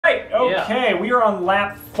Okay, we are on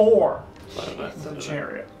lap 4 of the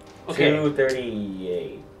chariot. Okay.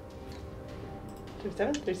 238.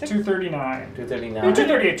 27, 36? 239. 239.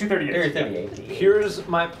 238, 238. 238. Here's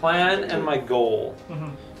my plan and my goal.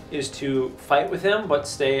 Is to fight with him, but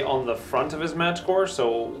stay on the front of his manticore,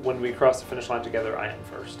 so when we cross the finish line together, I am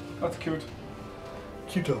first. That's cute.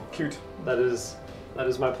 Cute. That is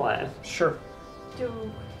my plan. Sure.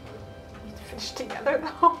 Do we finish together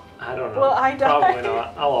though? I don't know. Will I die? Probably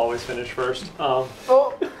not. I'll always finish first. Oh.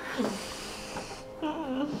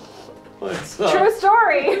 True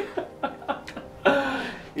story.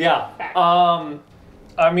 Yeah.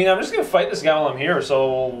 I mean, I'm just gonna fight this guy while I'm here,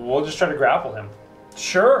 so we'll just try to grapple him.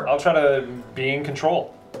 Sure. I'll try to be in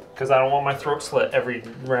control, because I don't want my throat slit every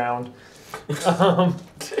round. It's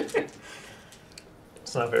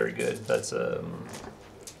not very good. That's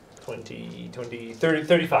 20, 30,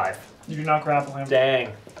 35. You do not grapple him.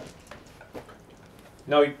 Dang.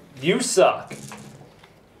 No, you suck.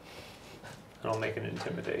 I'll make an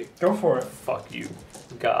intimidate. Go for it. Fuck you,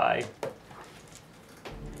 guy.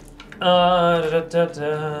 It's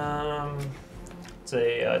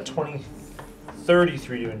a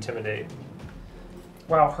 33 to intimidate.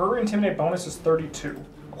 Wow, her intimidate bonus is 32.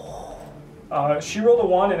 She rolled a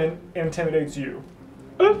 1 and intimidates you.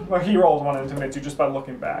 Well, he rolled 1 and intimidates you just by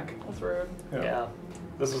looking back. That's rude. Yeah.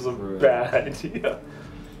 This was a bad idea.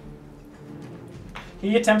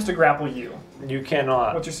 He attempts to grapple you. You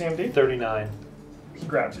cannot. What's your CMD? 39. He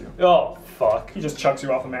grabs you. Oh, fuck. He just chucks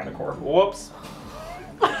you off the manticore. Whoops.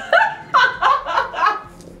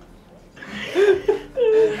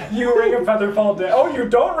 You ring a feather fall down. Oh, you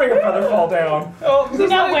don't ring a feather fall down. Oh, does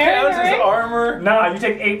that count as armor? Nah, you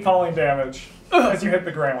take 8 falling damage as you hit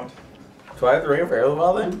the ground. Do I have to ring a fairly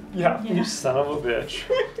well then? Yeah. You son of a bitch.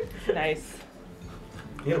 Nice.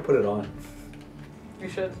 You gotta put it on. You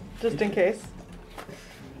should. Just in case.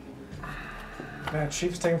 Man,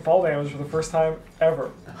 Chief's taking fall damage for the first time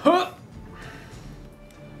ever.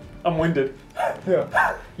 I'm winded.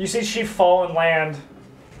 Yeah. You see Chief fall and land.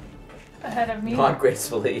 Ahead of me. Not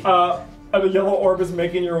gracefully. And a yellow orb is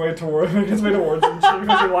making its way towards you, Chief, as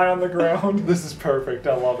you lie on the ground. This is perfect.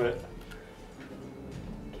 I love it.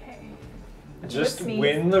 Okay. Just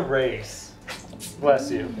win the race.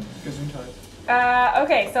 Bless you.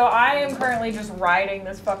 Okay, so I am currently just riding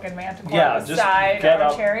this fucking manticore beside get our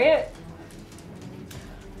up. chariot.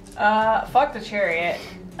 Fuck the chariot.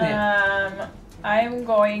 Yeah. I'm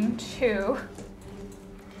going to...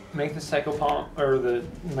 Make the psychopomp or the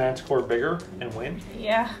manticore bigger and win.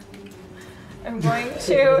 Yeah. I'm going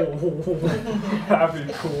to... That'd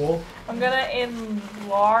be cool. I'm gonna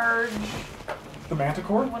enlarge... The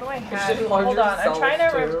manticore? What do I have? Hold on, I'm trying to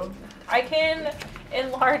remember. I can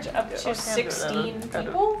enlarge up to 16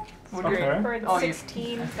 people for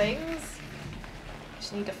 16 things.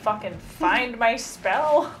 Just need to fucking find my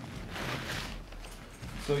spell.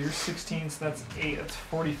 So you're 16, so that's 8. That's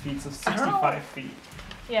 40 feet, so 65 feet.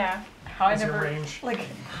 Yeah. What's your range?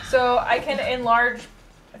 So I can enlarge.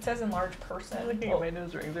 It says enlarge person. Looking at my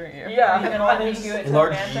nose rings, aren't you? Yeah. You can let me do it to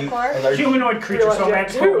the manticore. Humanoid creature, so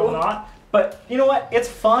manticore will not. But you know what? It's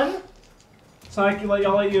fun. So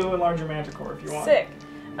I'll let you enlarge your manticore if you want. Sick.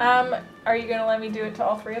 Are you gonna let me do it to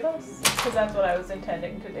all 3 of us? Because that's what I was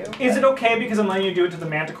intending to do. Is it okay because I'm letting you do it to the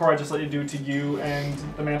manticore? I just let you do it to you and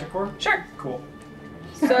the manticore. Sure. Cool.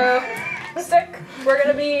 So sick. We're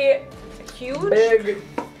gonna be huge.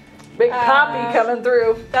 Big poppy coming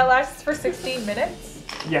through. That lasts for 16 minutes.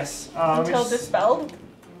 Yes. Until dispelled.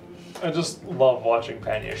 I just love watching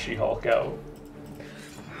Panya She-Hulk out.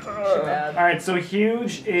 Alright, so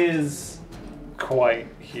huge is quite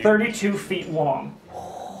huge. 32 feet long.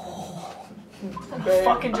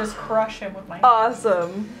 Fucking just crush him with my hand.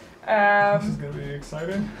 Awesome. This is gonna be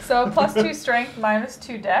exciting. So +2 strength,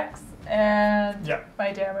 -2 dex, and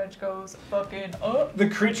my damage goes fucking up. The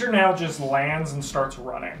creature now just lands and starts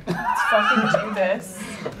running. Let's fucking do this.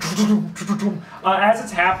 As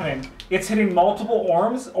it's happening, it's hitting multiple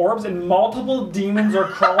orbs, and multiple demons are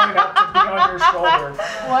crawling up to be on your shoulder.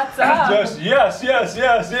 What's up? Just yes. Yeah.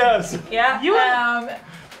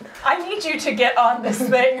 I need you to get on this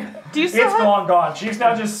thing. Do you still It's long gone. She's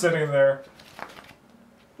now just sitting there.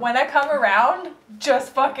 When I come around,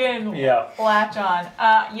 just fucking latch on.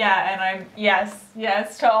 Yeah, and I'm yes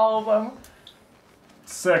to all of them.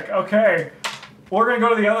 Sick. Okay. We're gonna go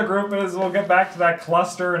to the other group as we'll get back to that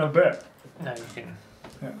cluster in a bit. No, you can.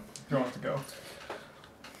 Yeah, you don't have to go.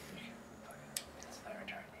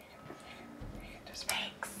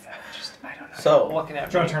 I don't know. So, looking at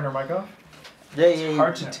Do you want to turn her mic off? Yeah, it's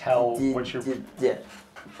hard to tell what you're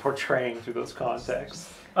portraying through those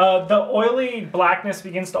contexts. The oily blackness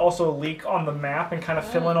begins to also leak on the map and kind of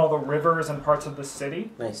fill in all the rivers and parts of the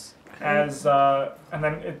city. Nice. As and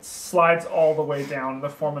then it slides all the way down. The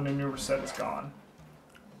form of Ninureset is gone.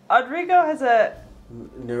 Rodrigo has a...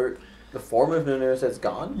 The form of Ninureset's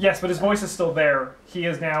gone? Yes, but his voice is still there. He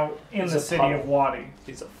is now in He's the a city puddle. of Wadi.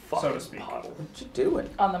 He's a fucking So to speak. puddle. What you doing?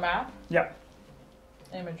 On the map? Yeah.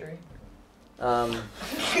 Imagery. Fucking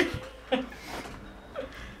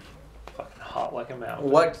hot like a mountain.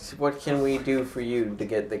 What can we do for you to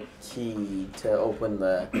get the key to open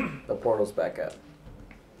the portals back up?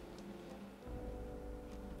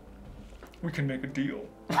 We can make a deal.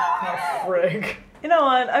 Oh, frig. You know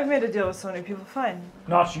what? I've made a deal with so many people. Fine.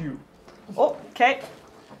 Not you. Oh, okay.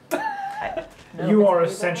 You are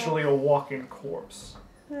essentially a walking corpse.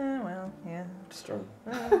 Well, yeah. Strong.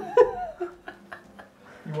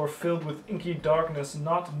 You are filled with inky darkness,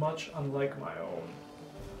 not much unlike my own.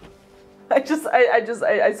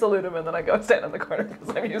 I salute him and then I go stand in the corner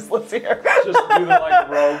because I'm useless here. Just do the like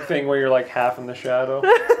rogue thing where you're like half in the shadow.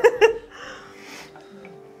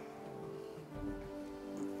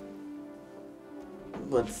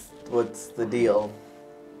 What's the deal?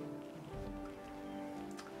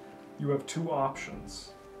 You have two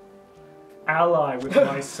options. Ally with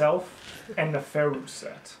myself and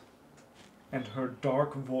Ninureset and her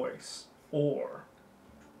dark voice, or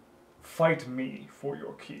fight me for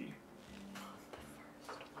your key.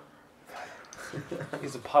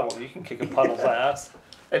 He's a puddle. You can kick a puddle's ass.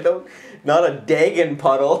 I don't. Not a Dagon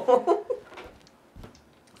puddle.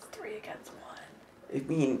 3 against 1. I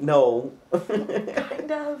mean, no.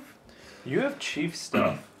 Kind of. You have chief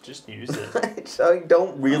stuff. Just use it. I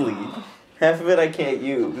don't really. Half of it I can't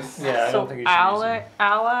use. Yeah, I don't think you should Ally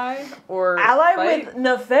or Ally fight? with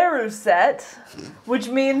Ninureset, which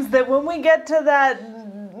means that when we get to that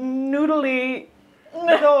noodly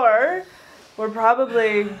door, we're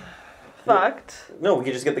probably fucked. No, we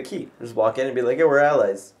could just get the key. Just walk in and be like, "Yeah, we're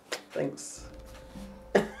allies." Thanks.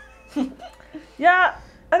 Yeah,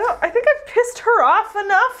 I think I've pissed her off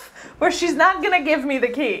enough where she's not gonna give me the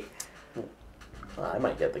key. I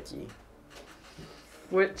might get the key.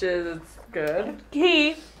 Which is good.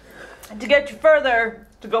 Key to get you further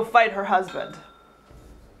to go fight her husband.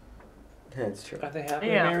 That's true. Are they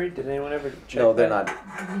happily Yeah. married? Did anyone ever check No, they're that? not.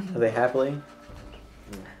 Are they happily?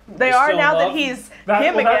 They They're are still now in that love? he's That's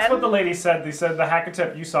him again. That's what the lady said. They said the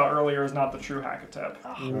Hackatep you saw earlier is not the true Hackatep.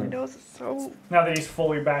 Oh, my nose is so... Now that he's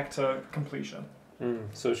fully back to completion.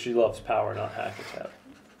 So she loves power, not Hackatep.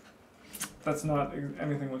 That's not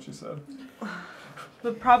anything what she said.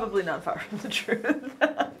 But probably not far from the truth.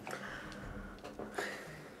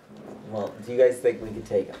 Well, do you guys think we could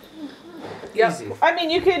take him? Yeah. Easy. I mean,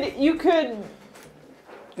 you could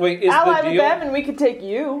Wait, is ally the with deal? them and we could take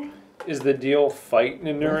you. Is the deal fight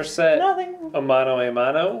Ninureset Nothing. a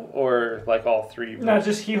mano, or like all three? No,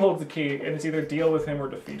 just he holds the key, and it's either deal with him or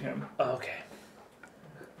defeat him. Okay.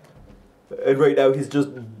 And right now he's just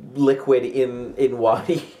liquid in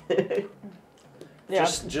Wadi. Yeah.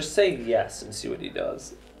 Just say yes and see what he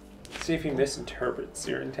does. See if he misinterprets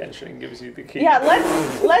your intention and gives you the key. Yeah,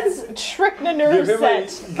 let's trick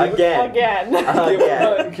Ninureset again.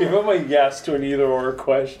 Give him a yes to an either or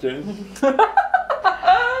question.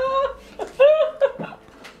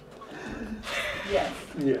 Yes.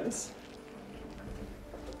 Yes.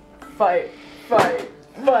 Fight.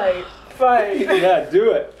 Yeah,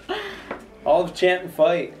 do it. All of chant and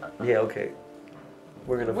fight. Yeah, okay.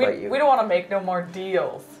 We're gonna We fight you. don't want to make no more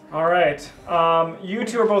deals. All right. You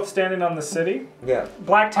two are both standing on the city. Yeah,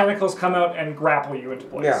 Black tentacles come out and grapple you into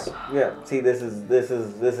place. yeah. See, this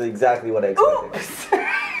is exactly what I expected.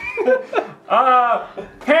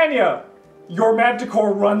 Panya, your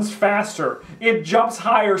manticore runs faster. It jumps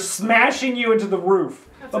higher, smashing you into the roof.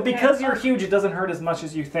 But okay, because it's you're fine. huge, it doesn't hurt as much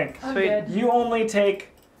as you think. I'm Sweet. good. You only take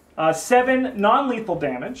 7 non-lethal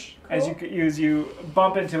damage as you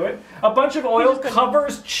bump into it. A bunch of oil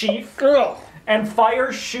covers Chief, and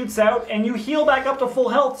fire shoots out, and you heal back up to full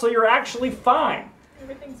health, so you're actually fine.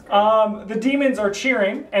 Everything's good. The demons are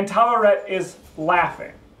cheering, and Talaret is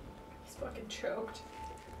laughing. He's fucking choked.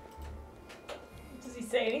 Does he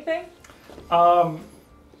say anything? No,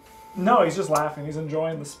 he's just laughing. He's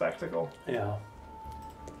enjoying the spectacle. Yeah.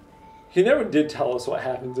 He never did tell us what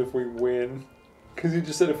happens if we win. Because he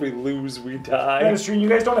just said if we lose, we die. That is true. You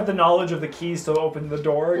guys don't have the knowledge of the keys to open the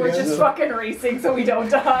door. We're again. just fucking racing so we don't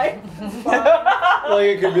die. Like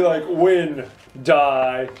it could be like win,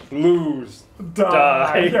 die, lose,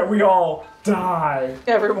 die. Yeah, we all die.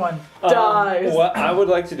 Everyone dies. What I would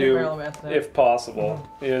like to do, Marilyn Manson. if possible,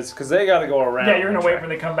 is because they got to go around. Yeah, you're gonna the wait track, when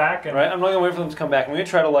they come back. And, right? I'm not gonna wait for them to come back. I'm gonna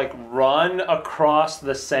try to like run across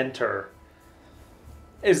the center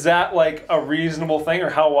Is that like a reasonable thing, or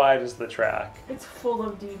how wide is the track? It's full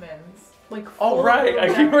of demons. Like Oh right, I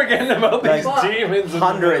keep forgetting about these Like, demons.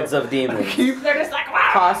 Hundreds of demons. They're just like, wow.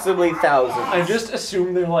 Possibly thousands. I just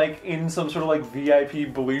assume they're like in some sort of like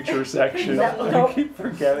VIP bleacher section. No. I keep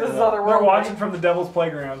forgetting. This is that. They're otherworldly. watching from the Devil's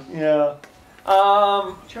Playground. Yeah.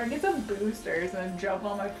 Try and get some boosters and jump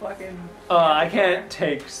on my fucking. I can't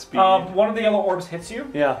take speed. One of the yellow orbs hits you,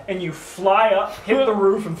 Yeah. and you fly up, hit the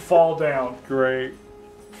roof, and fall down. Great.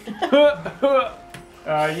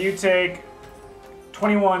 You take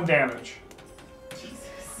 21 damage.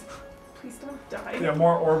 Jesus. Please don't die. Yeah,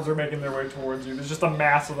 more orbs are making their way towards you. There's just a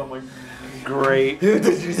mass of them, like. Great.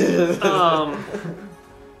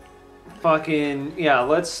 Fucking yeah.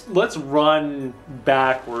 Let's run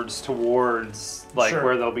backwards towards like Sure.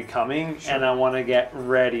 where they'll be coming, Sure. and I want to get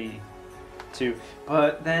ready to.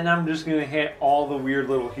 But then I'm just gonna hit all the weird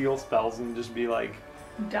little heal spells and just be like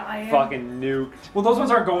Dying. fucking nuked. Well, those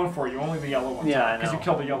ones aren't going for you. Only the yellow ones. Yeah, I know. Because you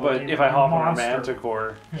killed the yellow. But demon, if I hop on a monster.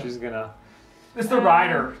 manticore, Yeah. she's gonna. It's the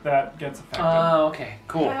rider that gets affected. Okay,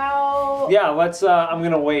 cool. How? Yeah, let's. I'm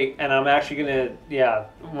gonna wait, and I'm actually gonna.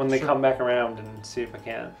 When they Sure. come back around and see if I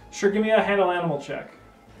can. Sure, give me a handle animal check.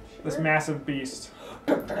 This massive beast.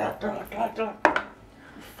 Fuck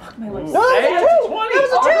my legs. Ooh, hey, that's a 20!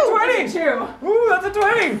 Oh, that's a 20! Two. Ooh, that's a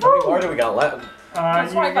 20! How many more do we got left?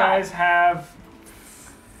 That's You 25. guys have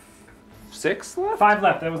 6 left? 5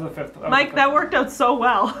 left. That was the fifth. That was Mike, the that fifth. worked out so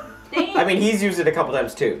well. I mean, he's used it a couple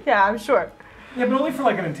times too. Yeah, I'm sure. Yeah, but only for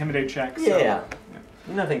like an intimidate check. So. Yeah.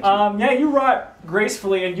 Nothing. Yeah, you rot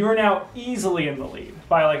gracefully, and you are now easily in the lead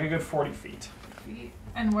by like a good 40 feet.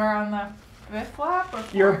 And we're on the fifth lap or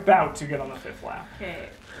fourth? You're about to get on the 5th lap. Okay.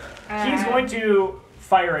 He's going to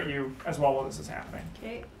fire at you as well while this is happening.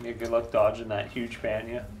 Okay. Yeah, good luck dodging that huge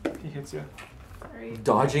panya. He hits you. Alright.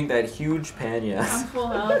 Dodging that huge panya. I'm full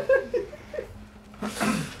health.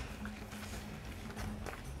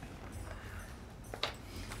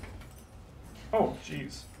 Oh,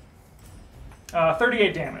 jeez.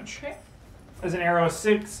 38 damage. Okay. As an arrow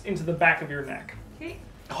sinks into the back of your neck. Okay.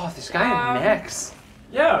 Oh, this guy had necks.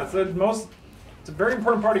 Yeah, it's it's a very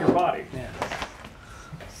important part of your body. Yeah.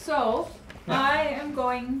 So, I am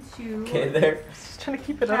going to Okay, there. Just trying to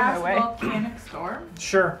keep it out of cast my way. Volcanic Storm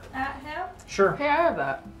Sure, at him. sure. Hey, I have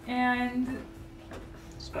that. And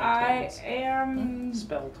Spell I twins. am...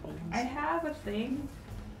 Spell twins. I have a thing.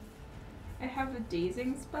 I have a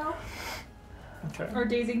dazing spell. Okay. Or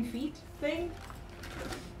dazing feat thing.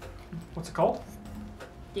 What's it called?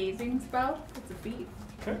 Dazing spell. It's a feat.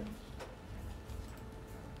 Okay.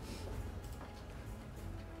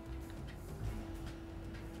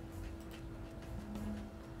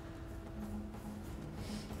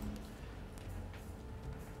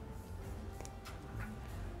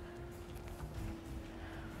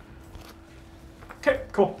 Okay,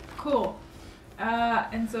 cool. Cool.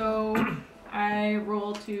 And so I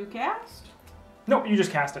roll to cast. Nope, you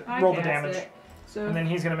just cast it. I Roll the cast damage. it. So And then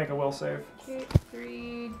he's gonna make a will save. okay,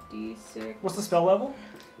 3d6. What's the spell level?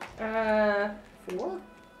 4?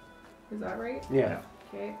 Is that right? Yeah.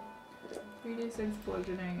 Okay. 3d6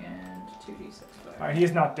 bludgeoning and 2d6 fire. Alright, he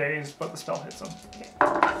is not dazed, but the spell hits him.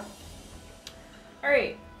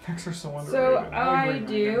 Alright, Hacks are so underrated. so I I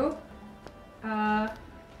agree, man.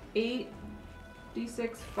 do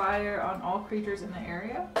 8d6 fire on all creatures in the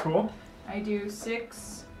area. Cool. I do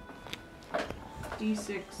 6 d6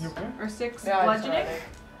 You okay? or 6 Yeah, bludgeoning.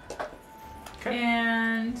 Okay.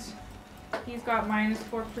 And he's got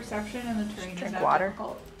 -4 perception and the terrain is drink now water.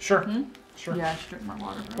 difficult. Sure. Hmm? Sure. Yeah, I should drink more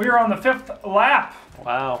water. We are on the 5th lap.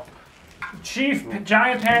 Wow. Chief,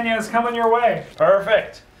 Giant Panya is coming your way.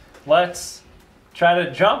 Perfect. Let's try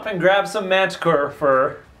to jump and grab some manticore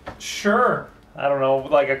for, Sure. I don't know,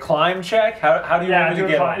 like a climb check? How do you want me to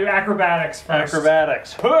get do on? acrobatics first.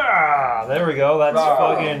 Acrobatics. Hurrah! There we go. That's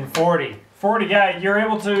fucking 40. 40, yeah, you're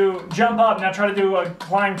able to jump up. Now try to do a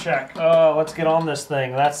climb check. Let's get on this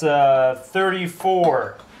thing. That's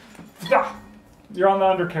 34. Ah, you're on the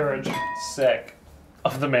undercarriage. Sick.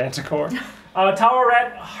 Of the manticore.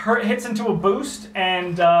 Tawaret hits into a boost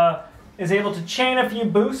and is able to chain a few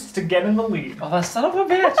boosts to get in the lead. Oh, that son of a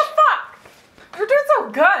bitch. You're doing so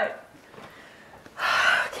good!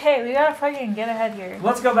 Okay, we gotta fucking get ahead here.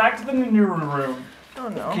 Let's go back to the Ninure room. Oh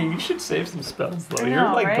no. Okay, you should save some spells though. I You're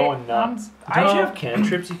know, like right? going nuts. I Don't you know. have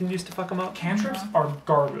cantrips you can use to fuck them up? Cantrips are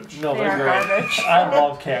garbage. No, They they're are great. garbage. I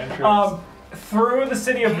love cantrips. Through the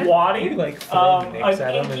city of Wadi, You, like, throw an nicks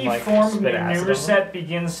at 'em and, inky like, form of spit acid on Ninureset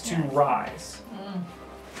begins to rise.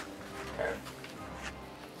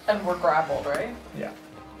 And we're grappled, right? Yeah.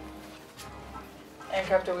 And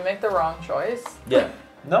Kev, did we make the wrong choice? Yeah.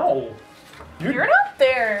 No. You're not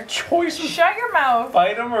there. Choice was Shut your mouth.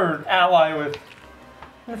 fight him or ally with.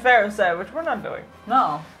 Ninureset, which we're not doing.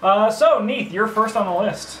 No. So, Neith, you're first on the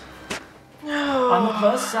list. On the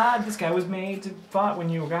plus side, this guy was made to fight when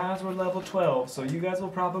you guys were level 12, so you guys will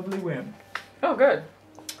probably win. Oh, good.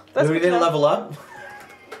 That's we good to didn't know. level up?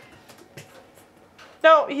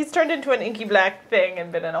 No, he's turned into an inky black thing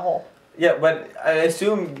and been in a hole. Yeah, but I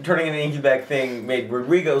assume turning an inky back thing made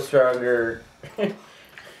Rodrigo stronger.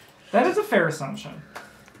 That is a fair assumption.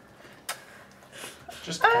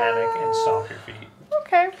 Just panic and stomp your feet.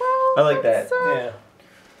 Okay, well. I like that. Yeah.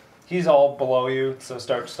 He's all below you, so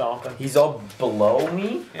start stomping. He's all below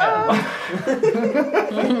me? Yeah.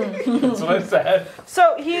 That's what I said.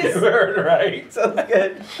 So You he's heard right. Sounds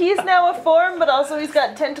good. he's now a form, but also he's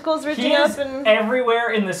got tentacles reaching He is up and.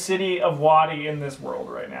 everywhere in the city of Wadi in this world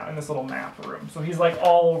right now, in this little map room. So he's like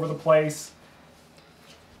all over the place.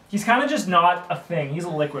 He's kind of just not a thing. He's a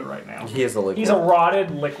liquid right now. He is a liquid. He's a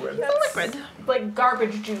rotted liquid. liquid. Like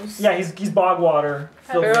garbage juice. Yeah, he's bog water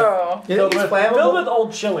filled with, Oh. filled with, filled with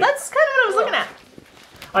old chili. That's kind of what I was looking at.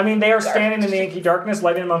 I mean, they are standing in the inky darkness.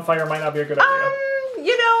 Lighting him on fire might not be a good idea.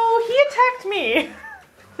 You know, he attacked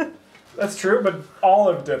me. That's true, but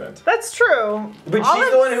Olive didn't. That's true. But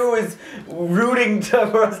she's the one who was rooting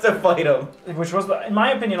for us to fight him. Which was, in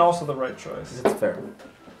my opinion, also the right choice. It's fair.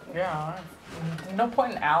 Yeah. No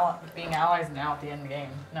point in being allies now at the end game.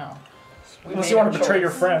 No. We Unless made you want a to betray choice. your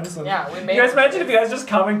friends. And Yeah, we made You guys a imagine choice. if you guys just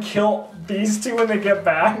come and kill these two when they get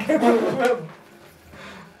back?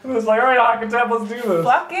 It was like, alright, Hakatep, let's do this.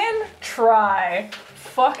 Fucking try.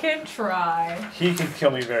 Fucking try. He could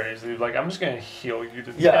kill me very easily. Like, I'm just gonna heal you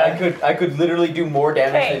to Yeah, death. I could literally do more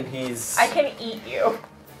damage Okay. than he's. I can eat you.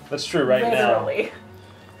 That's true right now. Literally.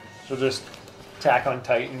 She'll just tack on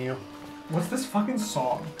tighten you. What's this fucking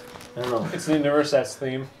song? I don't know. It's the Ninureset's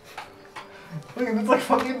theme. Look, it's like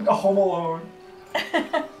fucking Home Alone.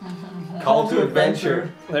 Call to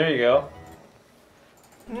adventure. There you go.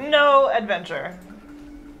 No adventure.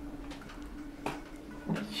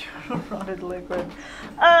 You're a rotted liquid.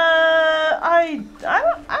 I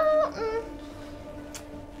don't.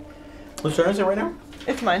 Whose turn is it right now?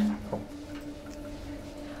 It's mine.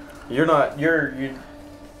 You're not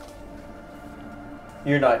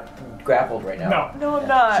grappled right now. No. No, I'm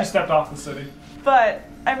not. She stepped off the city. But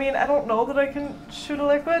I mean, I don't know that I can shoot a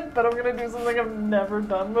liquid, but I'm gonna do something I've never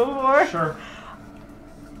done before. Sure.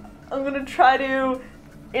 I'm gonna try to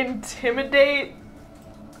intimidate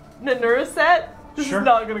Ninureset. This Sure. is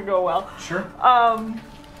not gonna go well. Sure. And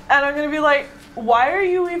I'm gonna be like, why are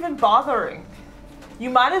you even bothering? You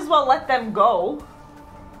might as well let them go.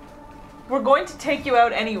 We're going to take you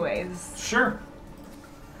out anyways. Sure.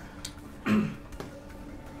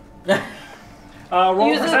 Roll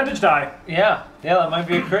Use a it. percentage die. Yeah, that might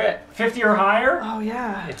be a crit. 50 or higher. Oh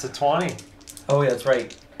yeah. It's a 20. Oh yeah, that's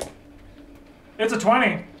right. It's a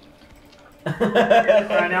 20.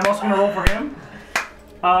 Alright, now I'm also gonna roll for him.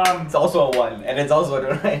 It's also a 1, and it's also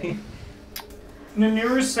a 20.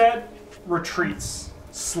 Ninureset retreats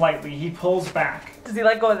slightly. He pulls back. Does he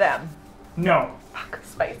let go of them? No. Fuck,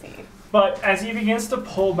 spicy. But as he begins to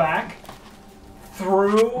pull back,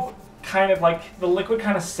 through kind of like the liquid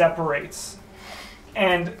kind of separates.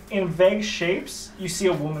 And in vague shapes, you see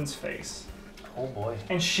a woman's face. Oh boy.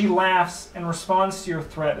 And she laughs and responds to your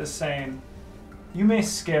threat as saying, "You may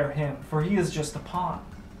scare him, for he is just a pawn.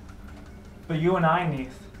 But you and I,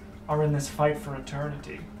 Neith, are in this fight for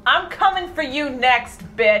eternity. I'm coming for you next,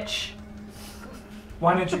 bitch.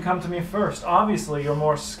 Why didn't you come to me first? Obviously, you're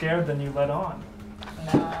more scared than you let on.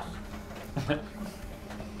 Nah. Would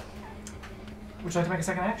you like to make a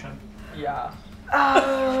second action?" Yeah.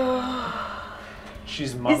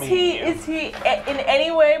 She's Is mumming he you. in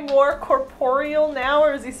any way more corporeal now,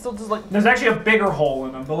 or is he still just like? There's actually a bigger hole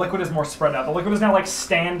in him. The liquid is more spread out. The liquid is now like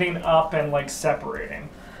standing up and like separating.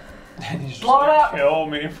 And he's just Blow it like, up. kill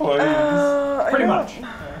me, please. Pretty much.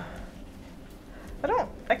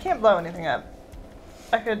 I can't blow anything up.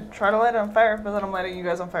 I could try to light it on fire, but then I'm lighting you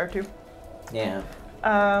guys on fire too. Yeah.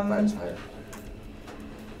 Mine's fire.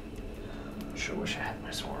 Sure wish I had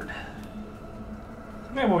my sword.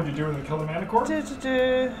 Man, what would you do when you kill the manicore? Do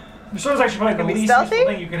Your sword is actually probably Can the we least stealthy?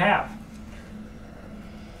 useful thing you can have.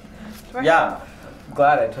 I Yeah.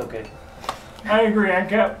 Glad I took it. I agree,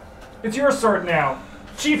 Ankep. It's your sword now.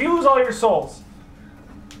 Chief, you lose all your souls.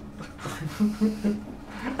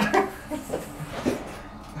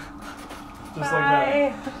 Just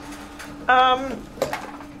like that.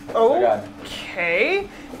 Oh my god. Okay.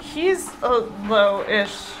 He's a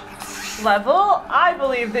low-ish level. I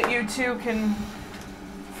believe that you two can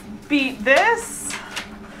beat this.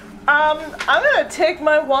 I'm gonna take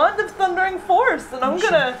my wand of thundering force and I'm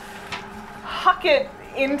gonna huck it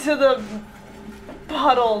into the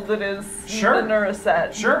puddle that is Sure. the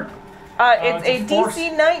Ninureset. Sure. It's a it's a force.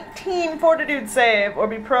 DC 19 Fortitude save, or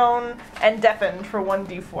be prone and deafened for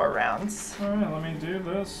 1d4 rounds. All right, let me do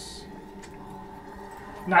this.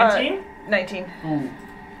 19? 19. Ooh,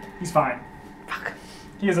 he's fine. Fuck.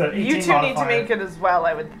 He has a 18 You two modifier. need to make it as well,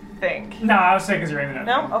 I would think. No, I was saying because you're aiming at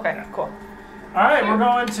No? him. Okay, Yeah. cool. All right, we're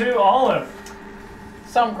going to Olive.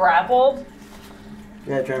 So I'm grappled.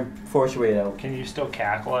 Yeah, try and force your way out. Can you still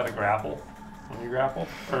cackle at a grapple when you grapple?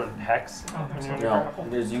 Or hex? I don't think so. when you No,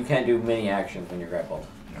 grapple? you can't do many actions when you're grappled.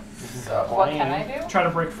 So what can I do? Try to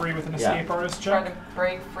break free with an escape artist Try check. to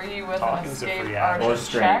break free with Talking's an a escape free action. Or artist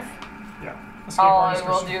strength. check. Yeah. Escape I artist.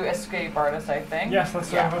 will do escape artist, I think. Yes,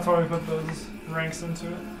 that's Yeah. that's why we put those ranks into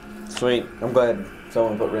it. Sweet. I'm glad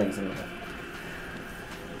someone put rings in it.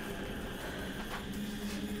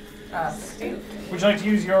 Steve. Would you like to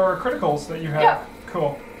use your criticals that you have? Yeah.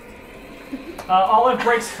 Cool. Olive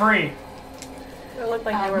breaks free. It looked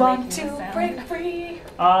like I they were want making to a sound. break free.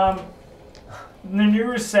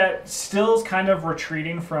 Ninureset still is kind of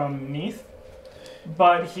retreating from Neath,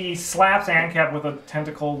 but he slaps Ankep with a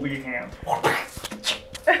tentacle-ly hand. What's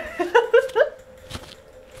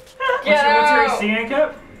your out. AC,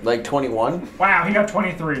 Ankep? Like 21? Wow, he got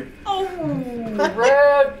 23.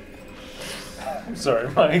 Red. I'm sorry,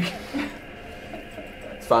 Mike.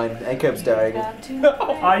 It's fine. Ankep's died.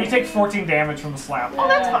 You take 14 damage from the slap. Oh,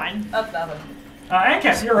 that's fine. That's nothing.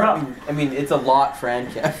 Ankep, you're up. I mean, it's a lot for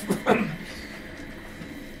Ankep.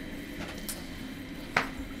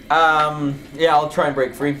 Yeah, I'll try and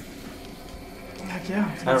break free. Heck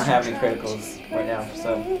yeah. I don't have any criticals right now,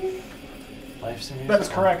 so. Life's a musical. That is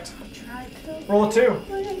correct. Roll a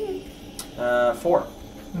 2. 4.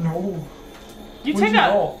 No. You What'd take you a.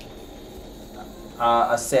 roll?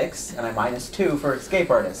 A 6, and I -2 for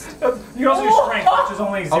escape artist. You also do strength, which is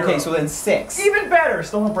only 0. Okay, so then 6. Even better,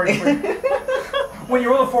 still not break free. When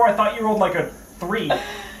you rolled a 4, I thought you rolled like a 3.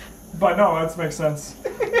 But no, that makes sense.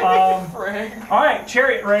 Frig. Alright,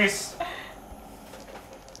 chariot race.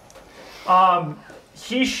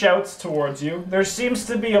 He shouts towards you. There seems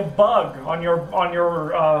to be a bug on your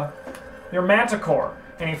manticore,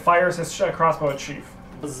 and he fires his crossbow at Chief.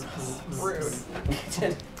 Rude.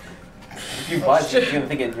 If you budge, you're gonna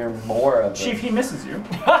think you're more of Chief, a... he misses you.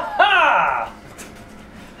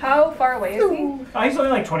 How far away is he? He's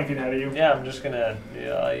only like 20 feet ahead of you. Yeah, I'm just gonna.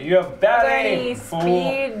 You have Are bad there any aim. fool.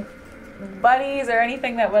 speed buddies or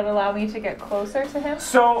anything that would allow me to get closer to him?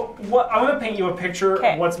 So, I'm gonna paint you a picture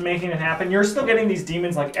Okay. of what's making it happen. You're still getting these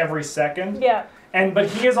demons like every second. Yeah. But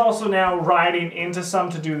he is also now riding into some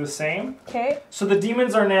to do the same. Okay. So the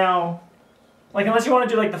demons are now, like, unless you want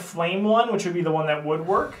to do like the flame one, which would be the one that would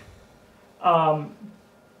work.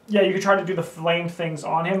 Yeah, you could try to do the flame things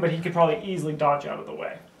on him, but he could probably easily dodge out of the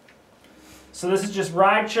way. So this is just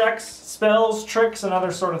ride checks, spells, tricks, and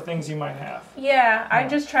other sort of things you might have. Yeah, I'm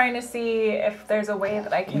just trying to see if there's a way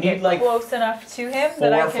that I can You get need, like, close enough to him that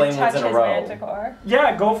 4 I flame can ones touch in a his row. manticore.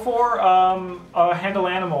 Yeah, go for a handle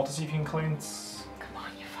animal to see if you can clean. Come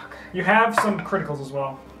on, you fucker. You have some criticals as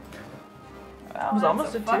well. Well, was that's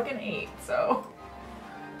almost a a 2. fucking 8, so.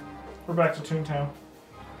 We're back to Toontown.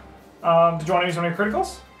 Did you want to use one of your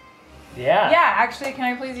criticals? Yeah. Yeah, actually, can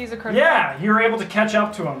I please use a critical? Yeah, you were able to catch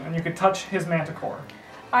up to him, and you could touch his manticore.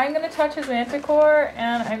 I'm going to touch his manticore,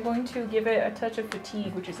 and I'm going to give it a touch of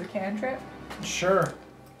fatigue, which is a cantrip. Sure.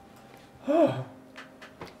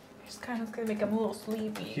 Just kind of going to make him a little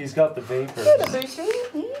sleepy. He's got the vapor.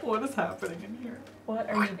 What is happening in here? What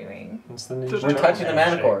are you doing? It's the ninja We're touching the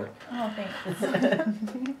handshake. manticore. Oh,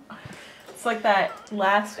 thanks. It's like that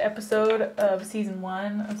last episode of season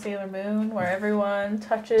 1 of Sailor Moon where everyone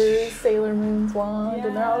touches Sailor Moon's wand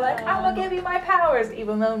and they're all like, I'm gonna give you my powers,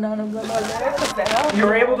 even though none of them are there. 'cause they're all- You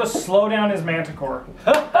were able to slow down his manticore.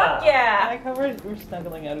 Fuck yeah! We're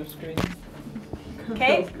snuggling out of screen.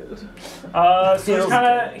 Okay.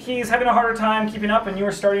 So he's having a harder time keeping up, and you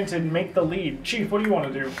are starting to make the lead. Chief, what do you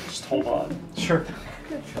want to do? Just hold on. Sure.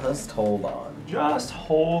 Just hold on. Just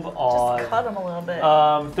hold on. Just cut him a little bit.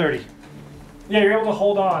 30. Yeah, you're able to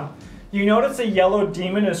hold on. You notice a yellow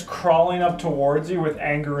demon is crawling up towards you with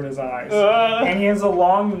anger in his eyes. And he has a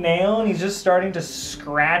long nail, and he's just starting to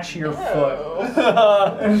scratch your foot.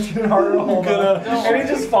 And it's getting harder to hold on. And he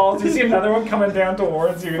just falls. You see another one coming down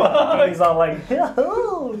towards you. And he's all like,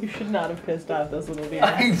 You should not have pissed off this little demon.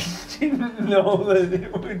 I didn't know that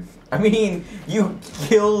it would. I mean, you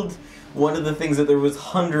killed one of the things that there was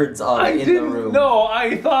hundreds of I in the didn't room. know.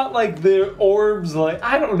 I thought like the orbs, like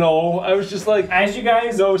I don't know. I was just like, as you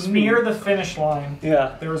guys No speed. near the finish line,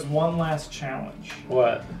 yeah. there is one last challenge.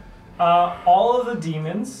 What? All of the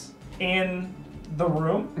demons in the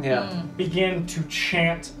room Yeah. begin to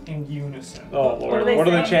chant in unison. Oh Lord, they what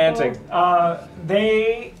are they saying? chanting?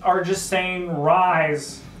 They are just saying,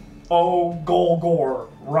 "Rise, O Golgor,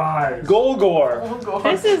 rise." Golgor.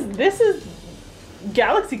 This is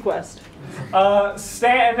Galaxy Quest.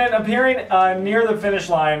 And then appearing near the finish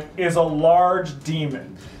line is a large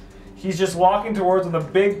demon. He's just walking towards with a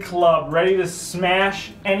big club, ready to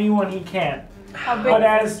smash anyone he can. How big? But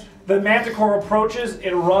as the Manticore approaches,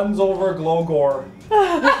 it runs over Glogor,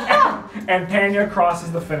 and Panya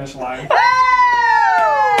crosses the finish line.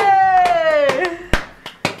 Hey!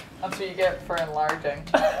 That's what you get for enlarging.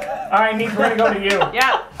 All right, Neek, we're gonna go to you.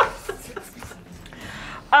 Yeah.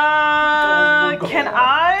 Can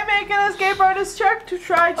I make an escape artist check to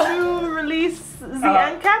try to release the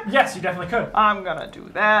end cap? Yes, you definitely could. I'm gonna do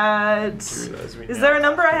that. Is there a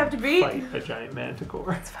number I have to beat? Fight a giant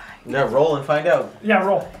manticore. It's fine. No, roll and find out. Yeah,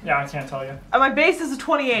 roll. Yeah, I can't tell you. My base is a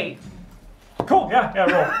 28. Cool. Yeah,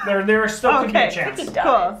 roll. There still could be a chance.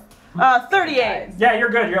 Cool. 38. Yeah, you're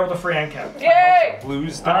good. You're able to free end cap. Yay!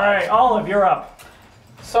 Blues. All right, Olive, you're up.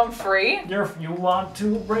 So I'm free, You want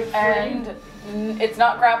to break free? and it's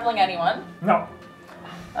not grappling anyone. No,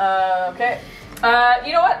 Okay.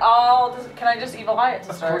 You know what? Can I just evil eye it to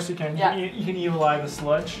of start? course you can. Yeah. You can evil eye the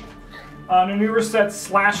sludge. Ninureset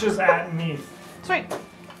slashes at Neith. Sweet.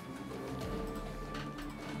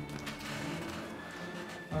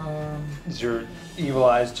 Is your evil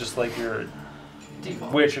eyes just like your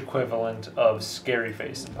Default. witch equivalent of Scary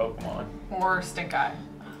Face in Pokemon? Or stink eye.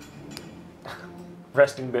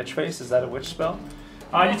 Resting Bitch Face, is that a witch spell?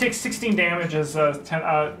 You take 16 damage as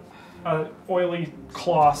a oily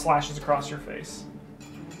claw slashes across your face.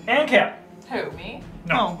 And cap. Who? Me?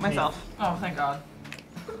 No, Oh, myself. Oh, thank God.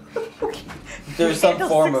 There's some Handle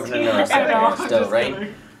form of 16. Ninureset I know, still, just right?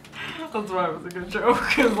 kidding. That's why it was a good joke.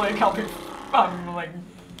 Cause like how people, I'm like.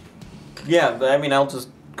 Yeah, but I mean, I'll just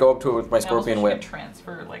go up to it with my Scorpion I Whip.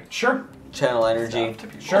 transfer like Sure. Channel energy. stuff to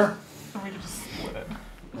people. Sure. And we can just split it.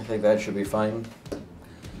 I think that should be fine.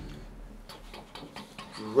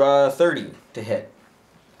 30 to hit.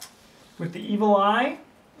 With the evil eye,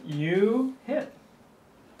 you hit.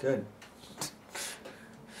 Good.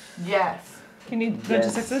 Yes. Can you go to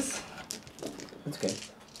Yes. sixes? That's okay.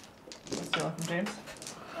 Steal it from James.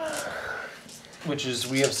 Which is,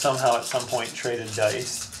 we have somehow at some point traded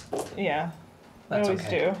dice. Yeah. That's I always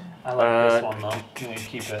okay. do. I like this one though. I'm gonna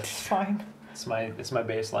keep it. It's fine. It's my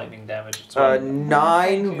base lightning damage. It's what-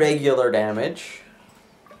 9 regular damage.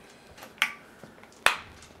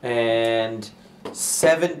 And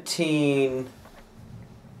 17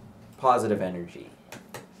 positive energy.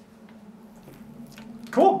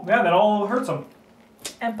 Cool. Yeah, that all hurts him.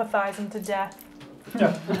 Empathize him to death.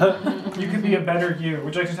 Yeah. You could be a better you.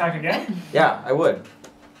 Would you like to attack again? Yeah, I would.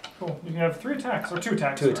 Cool. You can have 3 attacks, or 2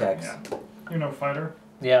 attacks. 2 sorry. attacks. Yeah. You're no fighter.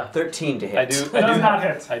 Yeah. 13 to hit. I do. That does not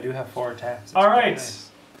hit. I do have 4 attacks. It's All pretty right. nice.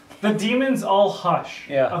 The demons all hush.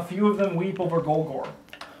 Yeah. A few of them weep over Golgor.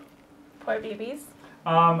 Poor babies.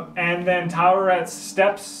 And then Toweret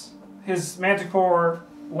steps, his Manticore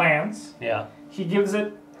lands. Yeah. He gives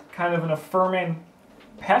it kind of an affirming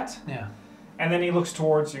pet, Yeah. and then he looks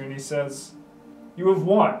towards you and he says, "You have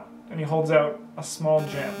won." And he holds out a small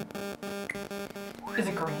gem. Is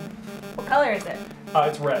it green? What color is it?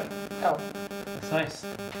 It's red. Oh. That's nice.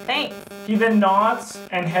 Thanks. He then nods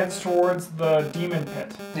and heads towards the demon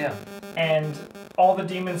pit, Yeah. and all the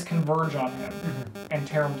demons converge on him and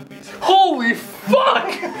tear him to pieces. Holy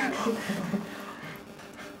fuck!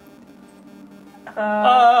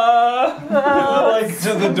 Like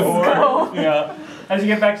to the door. Yeah. As you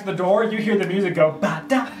get back to the door, you hear the music go ba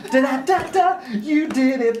da da da da da. You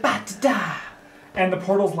did it ba da da, and the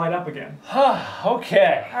portals light up again.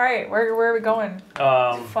 Okay. All right, where are we going?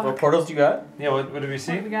 What portals do you got? Yeah. What did we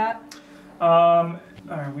see? What we got?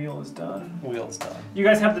 Our wheel is done. Wheels done. You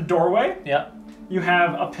guys have the doorway. Yeah. You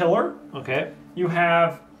have a pillar. Okay. You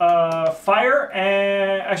have fire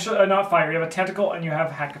and actually not fire. You have a tentacle and you have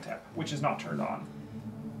Hakatep, which is not turned on.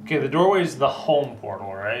 Okay. The doorway is the home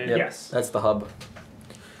portal, right? Yep, Yes. That's the hub.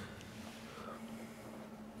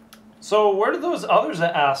 So where did those other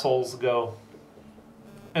assholes go?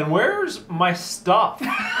 And where's my stuff? Good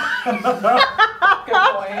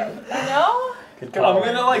point. No? Good I'm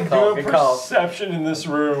gonna like do a Good call. perception in this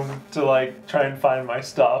room to like try and find my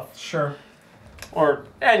stuff Sure. or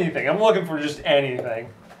anything. I'm looking for just anything.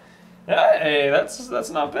 Hey, that's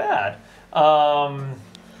not bad.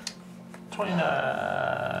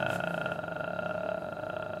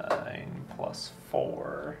 29 plus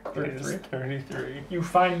 4 is 33. You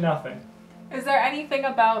find nothing. Is there anything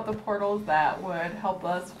about the portals that would help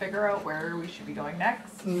us figure out where we should be going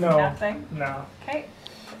next? No. Nothing? No. Okay.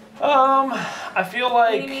 I feel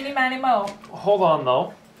like. Meeny, meeny, miny, mo. Hold on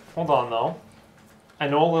though. I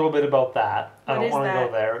know a little bit about that. I don't want to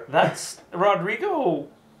go there. That's Rodrigo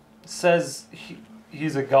says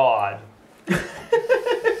he's a god.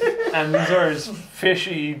 And these are his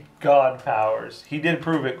fishy god powers. He did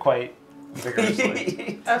prove it quite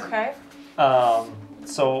vigorously. Okay.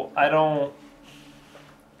 So I don't.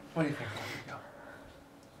 What do you think,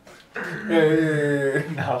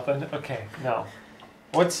 Rodrigo? Nothing. Okay, no.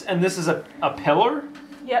 And this is a pillar?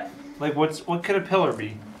 Yep. Like what could a pillar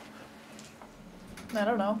be? I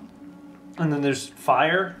don't know. And then there's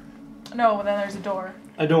fire? No, then there's a door.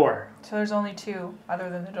 A door. So there's only two other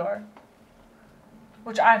than the door.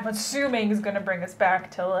 Which I'm assuming is going to bring us back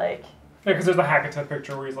to like... Yeah, because there's the Hackathon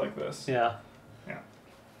picture where he's like this. Yeah. Yeah.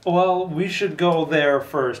 Well, we should go there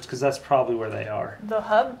first, because that's probably where they are. The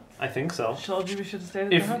hub? I think so. Told you we should stay at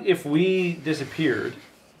the hub. If we disappeared...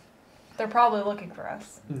 They're probably looking for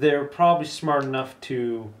us. They're probably smart enough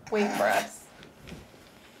to... Wait for us.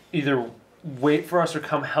 Either wait for us or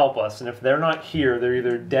come help us. And if they're not here, they're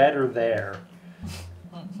either dead or there.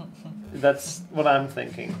 That's what I'm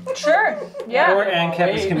thinking. Sure. Yeah. Or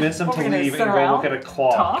ANCAP has convinced them to leave and go look at a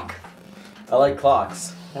clock. Talk? I like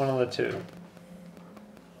clocks. One of the two.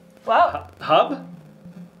 Well, Hub?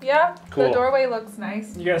 yeah. Cool. The doorway looks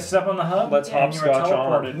nice. You guys step on the hub. Let's and you are hopscotch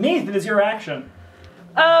teleported. on. Neath, it is your action.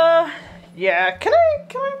 Yeah. Can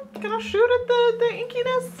I shoot at the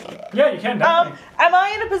inkiness? Yeah, you can definitely. Am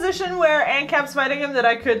I in a position where ANCAP's fighting him that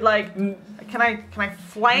I could like? Can I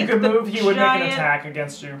flank? You could the move. He would make an giant- attack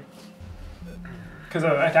against you. Because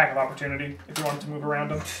of attack of opportunity, if you wanted to move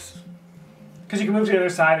around him. Because you can move to the other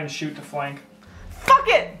side and shoot to flank. Fuck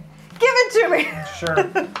it! Give it to me! Sure.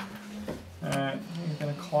 Alright, he's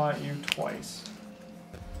gonna claw at you twice.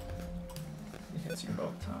 He hits you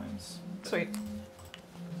both times. Sweet.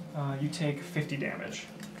 You take 50 damage.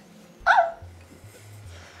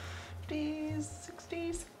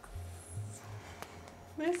 66.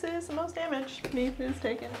 This is the most damage Neath has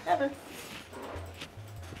taken ever.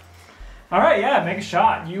 Alright, yeah, make a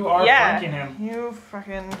shot. You are flanking him. You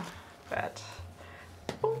fucking bet.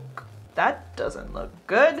 Boink. That doesn't look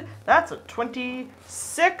good. That's a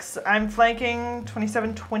 26. I'm flanking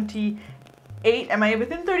 27, 28. Am I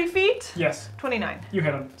within 30 feet? Yes, 29. you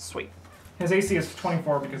hit him. Sweet. His AC is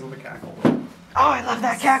 24 because of the cackle. Oh, I love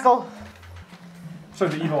that cackle. So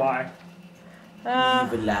the evil eye.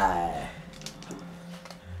 Evil eye.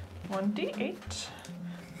 1d8.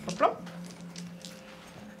 Plump.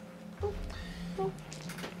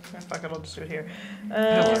 Fuck it, I'll just do it here.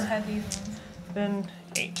 Just had these ones. Then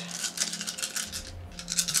 8.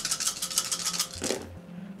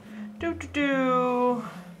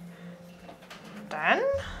 Then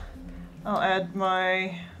I'll add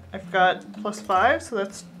my. I've got +5, so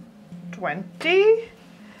that's 20.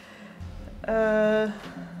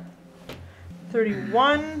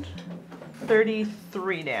 31,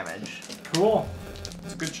 33 damage. Cool.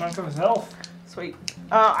 That's a good chunk of his health. Sweet.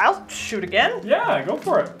 I'll shoot again. Yeah, go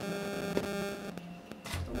for it.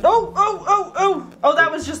 Oh,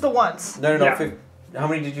 that was just the once. No. Yeah. How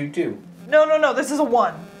many did you do? No, this is a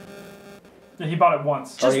 1. Yeah, he bought it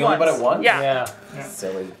once. Just you only once. bought it once? Yeah. Yeah.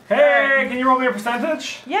 Silly. Hey, can you roll me a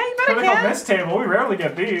percentage? Yeah, you bet I Critical can. miss table. We rarely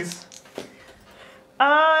get these.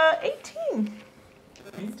 18.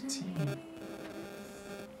 18.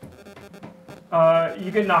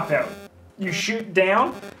 You get knocked out. You shoot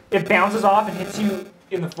down, it bounces off and hits you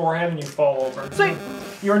in the forehead and you fall over. Sweet.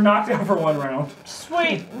 You're knocked out for 1 round.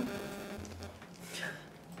 Sweet.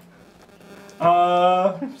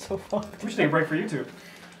 I'm so fucked. we should take a break for YouTube.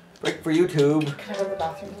 Break for YouTube. Can I go to the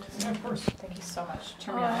bathroom? Yeah, of course. Thank you so much.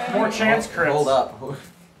 Turn me Oh, on. hey. More chance crits. Hold up.